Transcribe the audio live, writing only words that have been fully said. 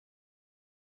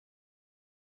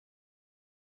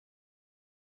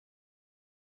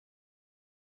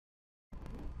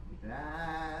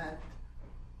That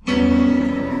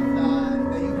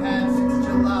thought that you had since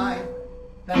July,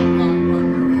 that lump on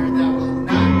your ear that will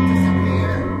not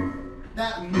disappear,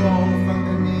 that mole from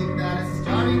beneath that is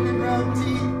starting to grow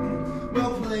teeth,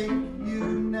 will plague you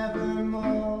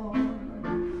nevermore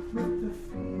with the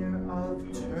fear of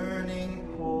turning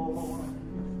poor.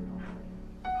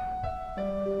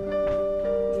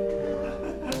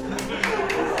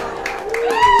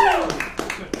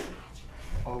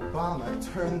 Obama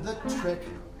turned the trick.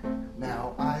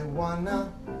 Now I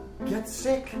wanna get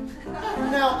sick.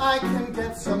 Now I can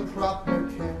get some proper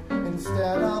care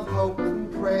instead of hope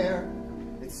and prayer.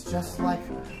 It's just like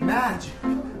magic.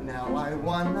 Now I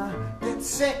wanna get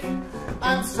sick.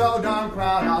 I'm so darn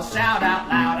proud, I'll shout out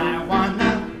loud, I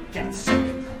wanna get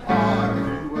sick. Are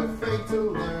you afraid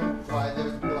to learn why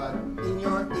there's blood in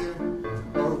your ear?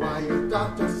 Or why your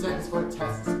doctor sends for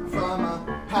tests from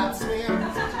a pap smear?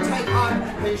 Take on,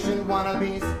 patient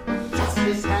wannabes,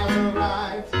 justice has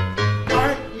arrived.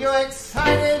 Aren't you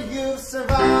excited you've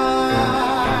survived?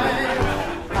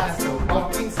 As a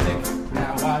walking stick,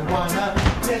 now I wanna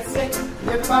get sick.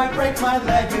 If I break my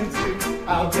leg in two,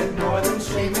 I'll get more than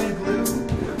shame and glue.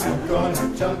 I'm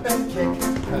gonna jump and kick,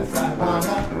 cause I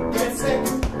wanna get sick.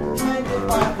 And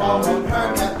if I fall and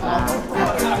hurt,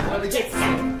 I'm gonna get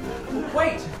sick.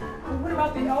 Wait, what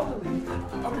about the elderly?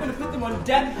 Are we going to put them on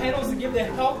death panels to give their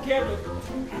health care to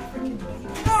African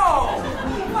babies? No!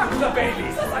 Fuck the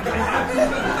babies! That's not going to happen!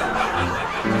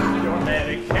 Your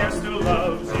Medicare still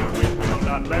loves you, it will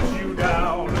not let you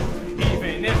down.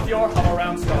 Even if your hum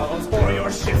around stalls or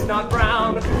your shit's not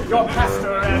brown, your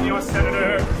pastor and your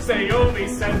senator say you'll be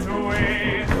sent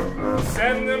away.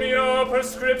 Send them your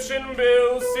prescription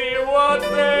bills, see what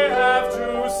they have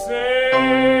to say.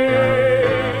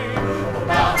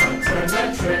 Turn the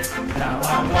trick. Now I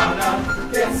wanna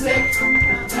get sick.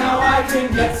 Now I can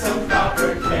get some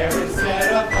proper care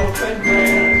instead of hope and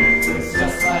prayer. It's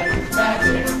just like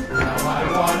magic. Now I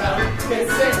wanna get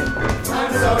sick.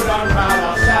 I'm so darn proud.